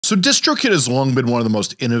So DistroKid has long been one of the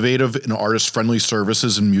most innovative and artist-friendly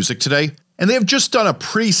services in music today, and they have just done a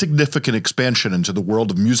pretty significant expansion into the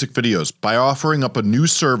world of music videos by offering up a new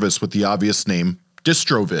service with the obvious name,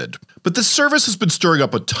 DistroVid. But this service has been stirring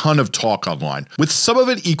up a ton of talk online, with some of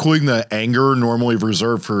it equaling the anger normally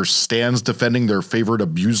reserved for stans defending their favorite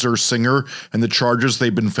abuser singer and the charges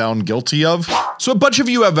they've been found guilty of. So a bunch of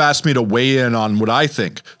you have asked me to weigh in on what I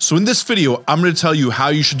think, so in this video I'm going to tell you how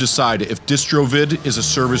you should decide if DistroVid is a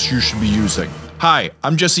service you should be using. Hi,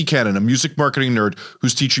 I'm Jesse Cannon, a music marketing nerd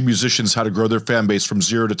who's teaching musicians how to grow their fan base from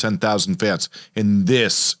 0 to 10,000 fans, and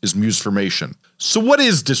this is Musformation. So what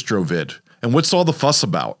is DistroVid? And what's all the fuss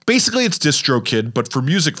about? Basically it's DistroKid, but for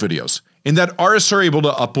music videos, in that artists are able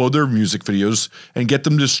to upload their music videos and get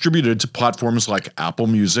them distributed to platforms like Apple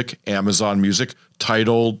Music, Amazon Music,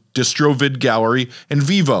 Tidal, DistroVid Gallery, and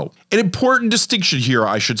Vevo. An important distinction here,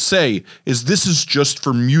 I should say, is this is just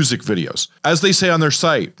for music videos. As they say on their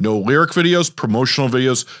site, no lyric videos, promotional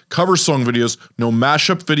videos, cover song videos, no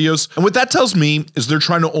mashup videos, and what that tells me is they're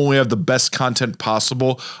trying to only have the best content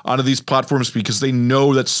possible onto these platforms because they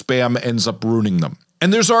know that spam ends up ruining them.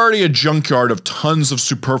 And there's already a junkyard of tons of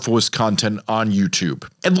superfluous content on YouTube.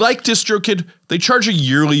 And like DistroKid, they charge a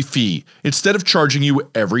yearly fee, instead of charging you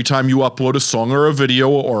every time you upload a song or a video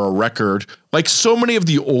or a record, like so many of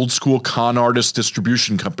the old school con artist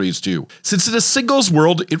distribution companies do. Since in a singles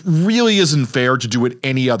world, it really isn't fair to do it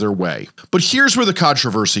any other way. But here's where the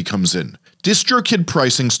controversy comes in. DistroKid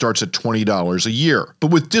pricing starts at $20 a year, but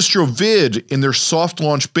with DistroVid in their soft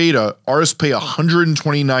launch beta, artists pay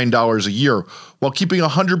 $129 a year while keeping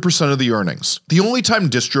 100% of the earnings. The only time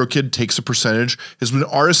DistroKid takes a percentage is when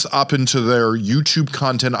artists opt into their YouTube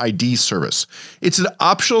Content ID service. It's an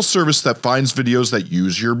optional service that finds videos that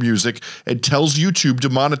use your music and tells YouTube to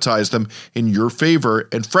monetize them in your favor,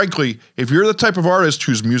 and frankly, if you're the type of artist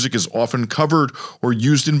whose music is often covered or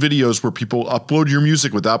used in videos where people upload your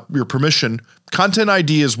music without your permission, Content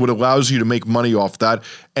ID is what allows you to make money off that,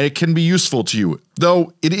 and it can be useful to you,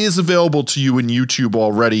 though it is available to you in YouTube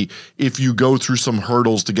already if you go through some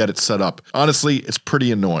hurdles to get it set up. Honestly, it's pretty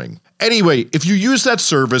annoying. Anyway, if you use that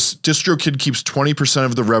service, DistroKid keeps 20%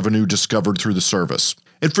 of the revenue discovered through the service.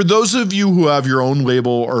 And for those of you who have your own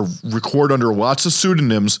label or record under lots of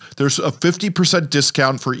pseudonyms, there's a 50%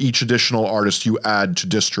 discount for each additional artist you add to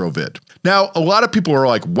DistroVid. Now, a lot of people are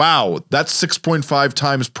like, wow, that 6.5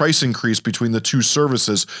 times price increase between the two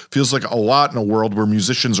services feels like a lot in a world where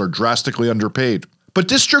musicians are drastically underpaid. But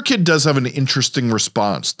DistroKid does have an interesting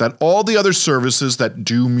response, that all the other services that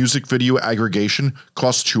do music video aggregation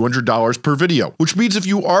cost $200 per video, which means if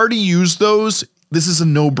you already use those, this is a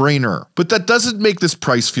no-brainer. But that doesn't make this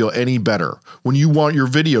price feel any better when you want your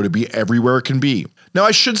video to be everywhere it can be. Now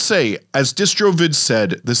I should say, as DistroVid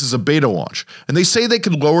said, this is a beta launch, and they say they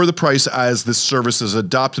can lower the price as this service is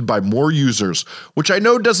adopted by more users, which I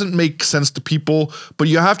know doesn't make sense to people, but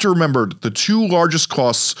you have to remember the two largest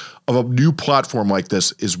costs of a new platform like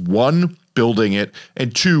this is 1, building it,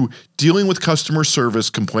 and 2, dealing with customer service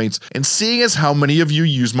complaints, and seeing as how many of you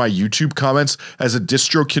use my YouTube comments as a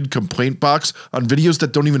DistroKid complaint box on videos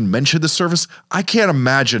that don't even mention the service, I can't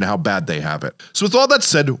imagine how bad they have it. So with all that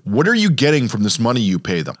said, what are you getting from this money you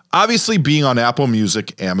pay them? Obviously being on Apple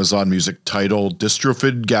Music, Amazon Music, Tidal,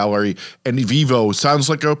 DistroVid Gallery, and Vevo sounds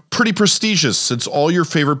like a pretty prestigious since all your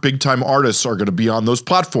favorite big time artists are going to be on those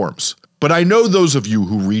platforms. But I know those of you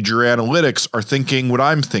who read your analytics are thinking what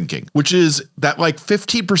I'm thinking, which is that like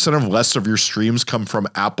 15% of less of your streams come from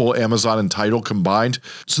Apple, Amazon, and Tidal combined,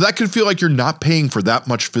 so that could feel like you're not paying for that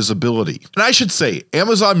much visibility. And I should say,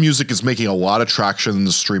 Amazon Music is making a lot of traction in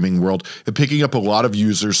the streaming world and picking up a lot of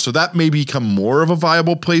users, so that may become more of a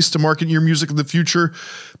viable place to market your music in the future,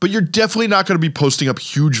 but you're definitely not going to be posting up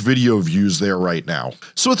huge video views there right now.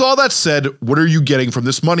 So with all that said, what are you getting from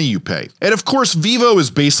this money you pay? And of course, Vevo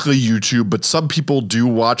is basically YouTube, but some people do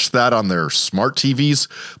watch that on their smart TVs,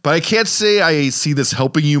 but I can't say I see this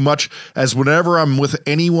helping you much, as whenever I'm with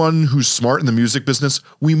anyone who's smart in the music business,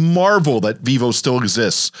 we marvel that Vevo still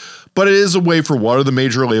exists. But it is a way for one of the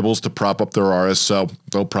major labels to prop up their artists, so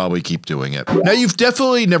they'll probably keep doing it. Now you've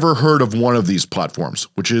definitely never heard of one of these platforms,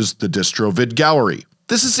 which is the DistroVid Gallery.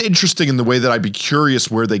 This is interesting in the way that I'd be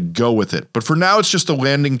curious where they go with it, but for now it's just a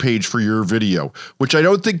landing page for your video, which I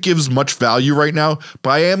don't think gives much value right now, but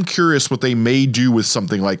I am curious what they may do with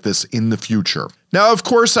something like this in the future. Now of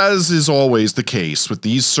course, as is always the case with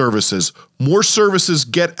these services, more services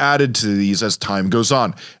get added to these as time goes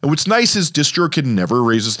on, and what's nice is DistroKid never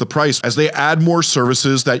raises the price as they add more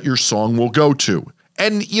services that your song will go to.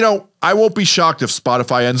 And you know, I won't be shocked if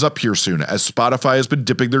Spotify ends up here soon, as Spotify has been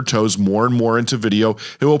dipping their toes more and more into video.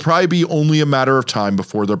 It will probably be only a matter of time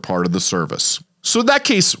before they're part of the service. So in that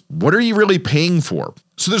case, what are you really paying for?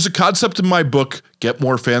 So there's a concept in my book, Get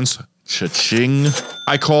More Fans, cha-ching,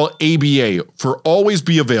 I call ABA, for always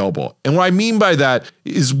be available. And what I mean by that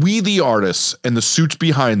is we the artists and the suits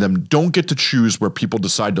behind them don't get to choose where people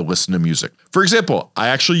decide to listen to music. For example, I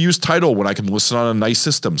actually use Tidal when I can listen on a nice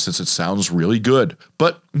system since it sounds really good.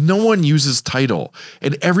 But no one uses Tidal,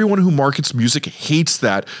 and everyone who markets music hates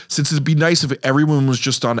that since it'd be nice if everyone was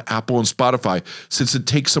just on Apple and Spotify, since it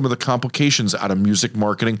takes some of the complications out of music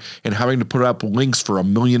marketing and having to put up links for a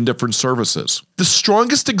million different services. The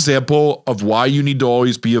strongest example of why you need to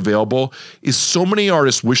always be available is so many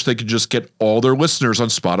artists wish they could just get all their listeners on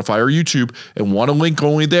Spotify or YouTube and want a link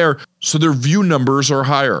only there so their view numbers are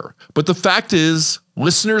higher. But the fact is,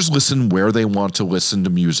 listeners listen where they want to listen to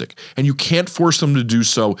music, and you can't force them to do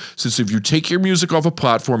so, since if you take your music off a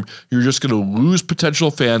platform, you're just going to lose potential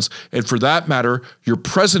fans, and for that matter, your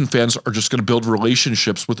present fans are just going to build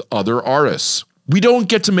relationships with other artists. We don't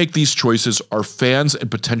get to make these choices, our fans and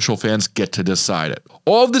potential fans get to decide it.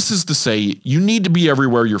 All of this is to say, you need to be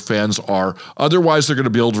everywhere your fans are, otherwise they're going to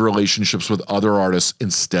build relationships with other artists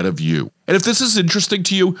instead of you. And if this is interesting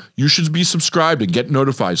to you, you should be subscribed and get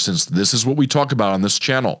notified since this is what we talk about on this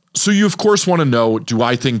channel. So you of course want to know, do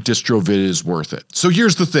I think DistroVid is worth it? So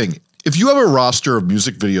here's the thing. If you have a roster of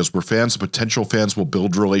music videos where fans and potential fans will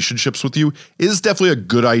build relationships with you, it is definitely a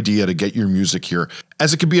good idea to get your music here,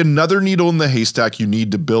 as it can be another needle in the haystack you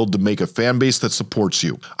need to build to make a fan base that supports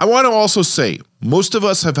you. I want to also say, most of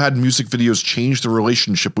us have had music videos change the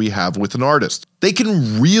relationship we have with an artist. They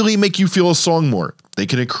can really make you feel a song more. They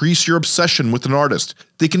can increase your obsession with an artist.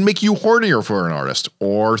 They can make you hornier for an artist,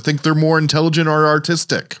 or think they're more intelligent or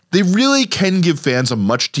artistic. They really can give fans a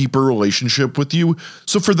much deeper relationship with you,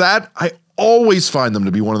 so for that, I always find them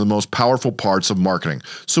to be one of the most powerful parts of marketing.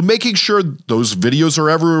 So making sure those videos are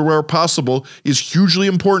everywhere possible is hugely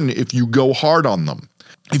important if you go hard on them.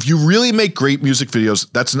 If you really make great music videos,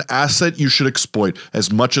 that's an asset you should exploit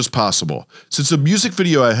as much as possible, since a music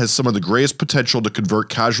video has some of the greatest potential to convert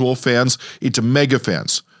casual fans into mega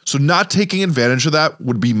fans, so not taking advantage of that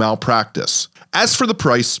would be malpractice. As for the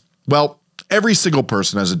price, well, every single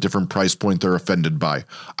person has a different price point they're offended by.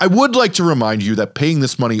 I would like to remind you that paying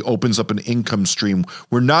this money opens up an income stream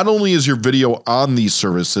where not only is your video on these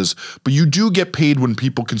services, but you do get paid when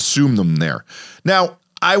people consume them there. Now,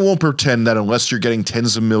 I won't pretend that unless you're getting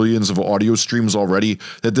tens of millions of audio streams already,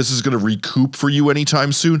 that this is going to recoup for you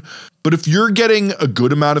anytime soon. But if you're getting a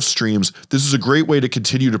good amount of streams, this is a great way to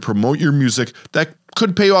continue to promote your music that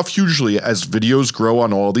could pay off hugely as videos grow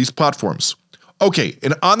on all these platforms. Okay,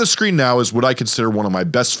 and on the screen now is what I consider one of my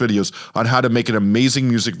best videos on how to make an amazing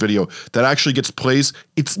music video that actually gets plays.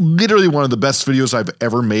 It's literally one of the best videos I've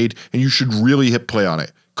ever made, and you should really hit play on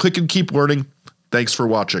it. Click and keep learning. Thanks for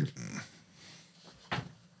watching.